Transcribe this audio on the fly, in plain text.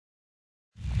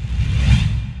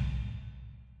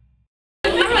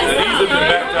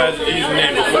has his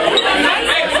name as well.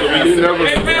 He never.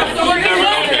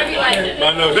 I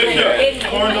know big guy.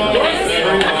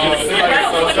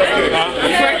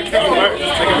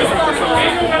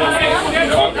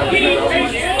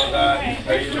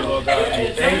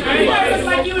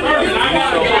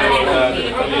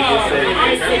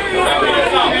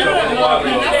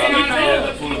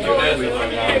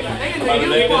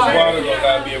 Let this water, Lord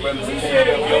God, be a representation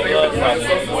of your blood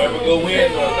process. Whoever go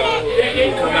in, Lord God,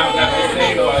 will come out not the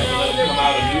same body, but come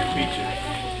out a new creature.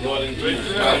 Lord, in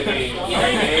Jesus' mighty name.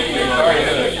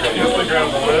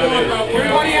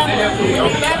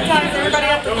 Everybody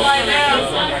have to fly now.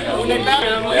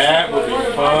 That would be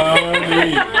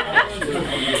funny.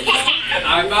 I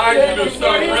advise you to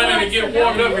start running and get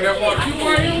warmed up in that water.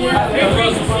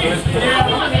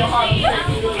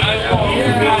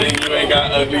 You ain't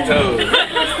got ugly toes.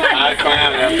 I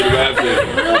clown after the baptism.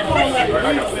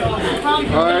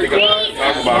 Alright,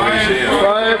 Talk about Raichelle.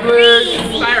 quiet, please.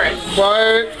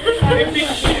 Quiet.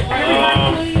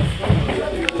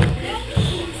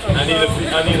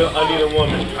 I need a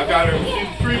woman. I got her. She's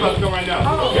 3 months ago right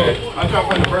now. Okay. I'm trying to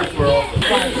find the birth world. As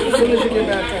soon as you get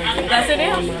baptized. That's it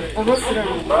now? I hooked it up.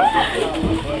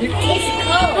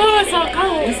 Oh, it's so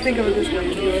cold. Just think of it this way.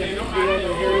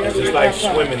 It's just like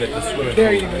swimming at the swimming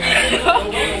There pool. you go.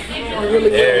 Really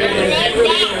There it is.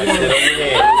 Sit on your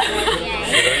hands.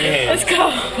 Sit on your hands. It's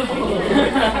cold.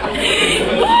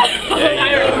 There you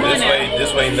go.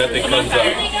 This way nothing comes up.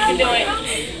 You can do it.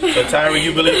 So Tyra,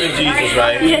 you believe in Jesus,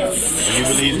 right? Yes. You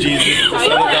believe Jesus is the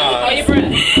Son of Hold God. your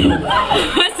breath.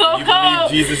 It's so You believe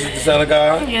cold. Jesus is the Son of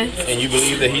God? Yes. And you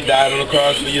believe that He died on the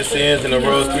cross for your sins and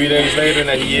arose 3 days later and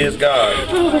that He is God?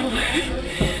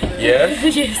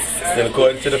 Yes? Yes. Then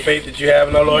according to the faith that you have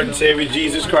in our Lord and Savior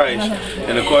Jesus Christ,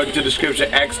 and according to the scripture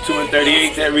Acts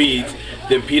 2:38 that reads,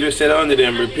 then Peter said unto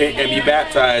them, repent and be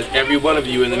baptized, every one of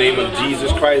you, in the name of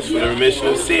Jesus Christ for the remission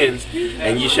of sins,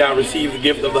 and ye shall receive the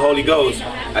gift of the Holy Ghost.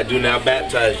 I do now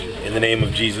baptize you in the name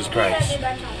of Jesus Christ.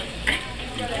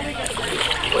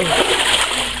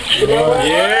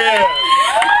 Yeah!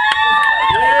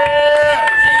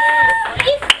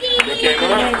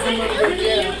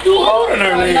 You holding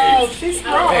her legs. Oh, she's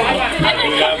strong.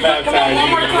 We got baptized.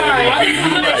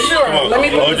 Come on, Let me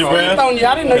hold your breath. on you. I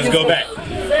didn't know Let's you go back.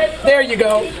 There you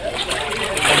go.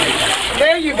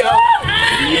 There you go.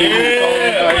 Yeah.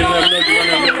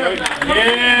 Yeah.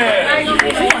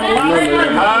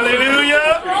 Hallelujah.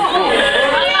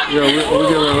 Yeah, we'll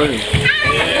get ready.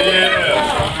 Yeah.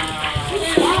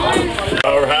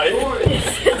 All right.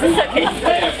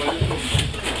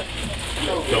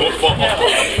 Don't fall.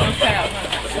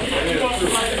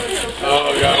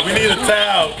 Oh God, we need a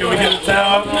towel. Can we get a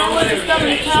towel?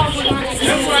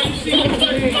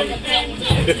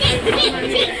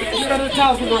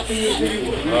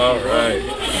 All right.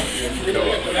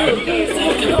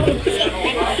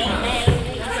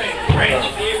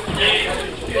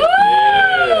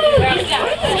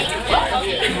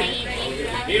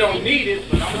 You don't need it,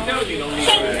 but I'm telling you don't need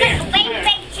it.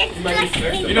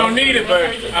 You don't need it,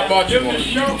 but I bought you one.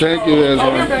 Thank you,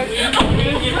 Ezra.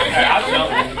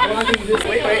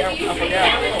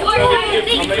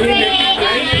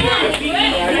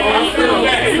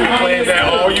 You can play that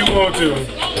all you want to.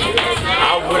 I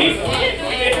wouldn't.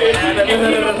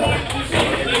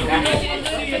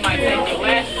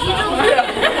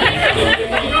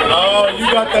 Oh, you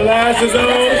got the lashes on?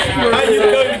 How you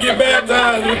going to get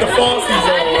baptized with the falsies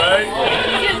on, right?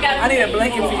 I need a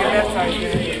blanket to get baptized.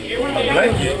 A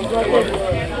blanket?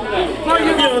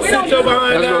 You don't sit your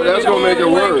behind down. That's gonna make it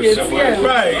worse.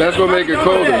 Right. That's gonna make it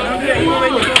colder.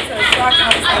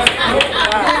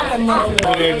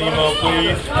 Put in Nemo,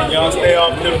 please. And y'all stay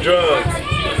off them drugs.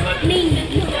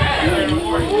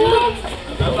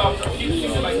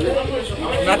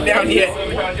 Not down yet.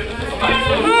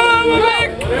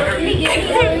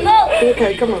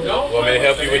 Okay, come on. Want me to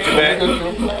help you with your back?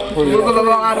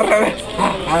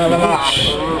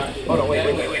 Hold on, wait.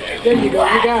 There you go,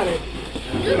 you got it.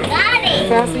 The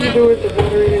faster you do it, the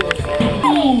better it is.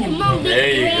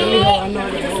 There you go.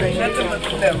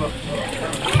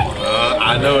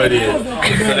 I know it is.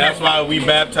 So that's why we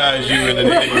baptize you in the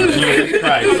name of Jesus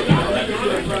Christ.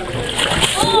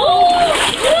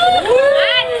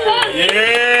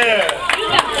 Yeah!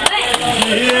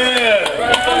 Yeah!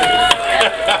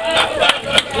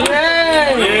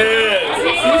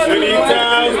 Yes! 20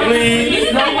 times, please.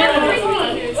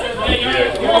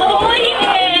 Oh, yeah.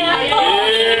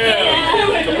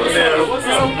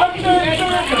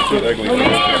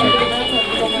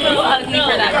 Too ugly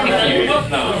for that picture.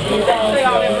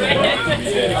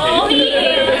 Oh, yeah.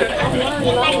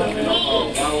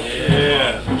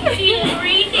 Yeah. She's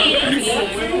breathing.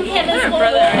 Yeah,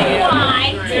 brother.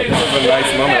 was a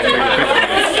nice moment to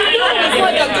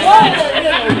take a picture.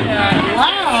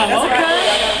 Wow, okay.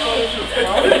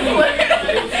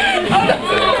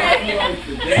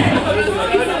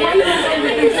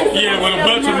 Yeah, with a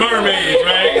bunch of mermaids,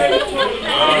 right?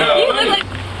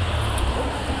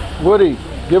 Woody,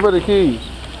 give her the keys.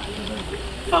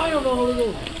 I don't know who to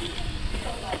do.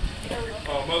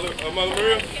 Mother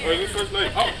Maria? Or is this first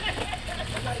lady? Oh,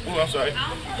 I'm sorry.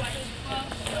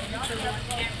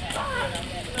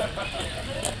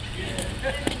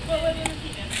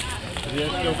 Is there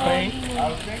still pain? I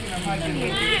was thinking I might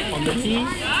get on the keys.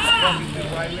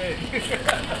 Right leg.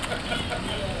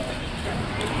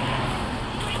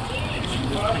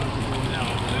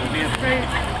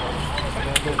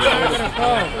 You're not gonna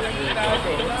fall.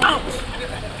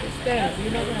 Stand,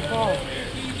 you're not gonna fall.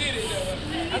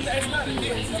 Is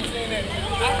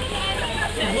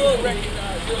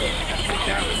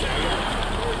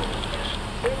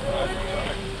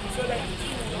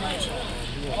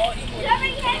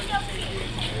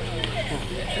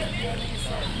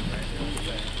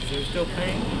there still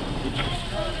pain?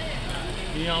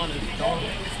 Be honest, don't.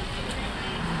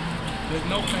 There's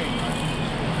no pain.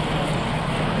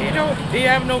 He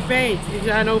have no pain. He's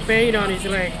got no pain on his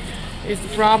leg. The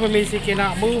problem is he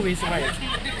cannot move his leg.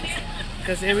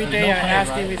 Because every day I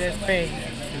ask him if there's pain.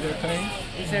 Is there pain?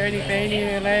 Is there any pain in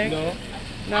your leg? No.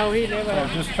 No, he never. No,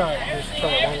 just try it. Just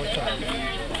try it one more time.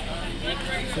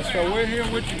 So we're here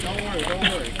with you. Don't worry. Don't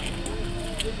worry.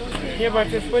 Here, but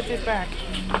just put it back.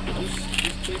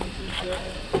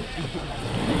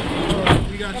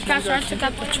 We got you. Pastor, I took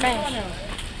out the trash.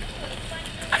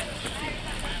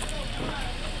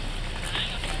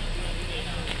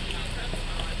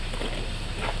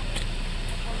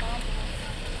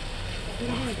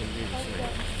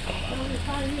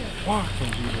 Walk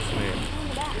in Jesus' name.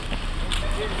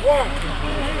 Walk.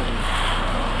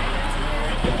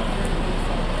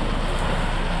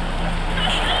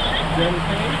 Is there any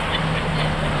pain?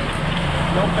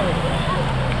 No pain.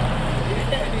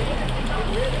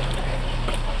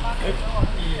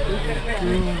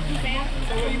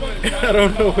 I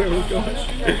don't know where we're going.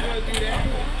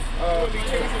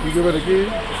 You give her the key?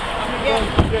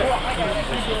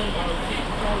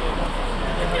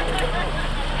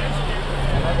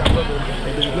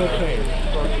 There's no pain.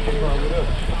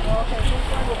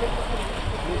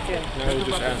 Now we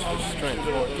just ask for strength.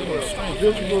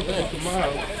 Just a little bit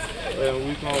tomorrow, and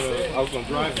we I was gonna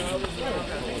drive him.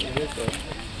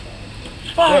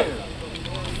 Fire!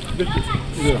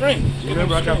 Strength.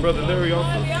 Remember, I got brother Larry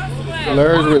also.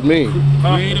 Larry's with me.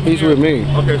 He's with me.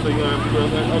 Okay, so you gonna have to go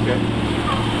there? Okay.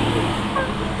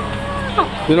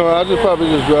 You know, I'll just probably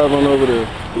just drive on over there.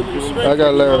 I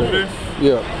got Larry.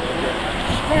 Yeah.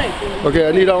 Okay,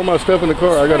 I need all my stuff in the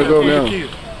car. I gotta go now.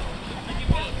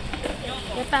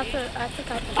 I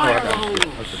took out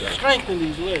the Strengthen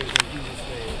these legs in Jesus'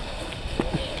 name.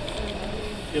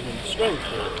 Give him strength.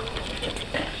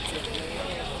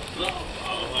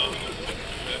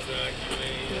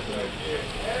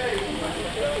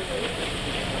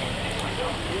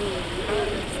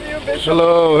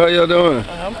 Hello, how y'all doing?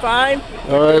 I'm fine.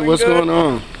 All right, what's going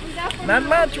on? Not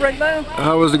much right now.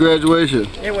 How was the graduation?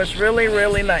 It was really,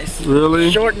 really nice. Really?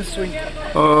 Short and sweet.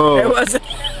 Oh.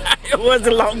 It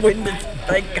wasn't long-winded,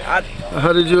 thank God.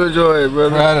 How did you enjoy it,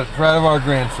 brother? Proud of our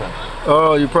grandson.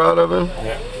 Oh, you proud of him?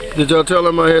 Yeah. Did y'all tell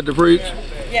him I had to preach?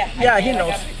 Yeah, he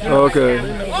knows. Okay.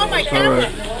 Oh, my All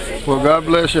right. Well, God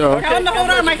bless y'all. Hold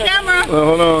on, my camera.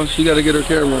 Hold on, she got to get her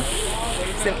camera.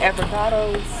 Some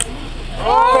avocados.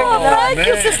 Oh, thank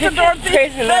you, Sister Dorothy.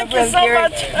 Thank you so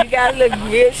much. You guys look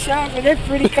real sharp in that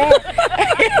pretty car.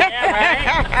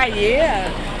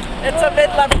 Yeah. It's a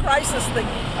midlife crisis thing.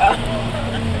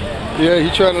 Yeah,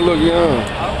 he's trying to look young.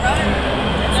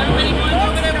 Everybody going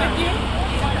over there with you?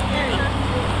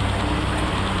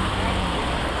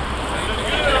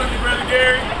 Brother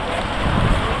Gary.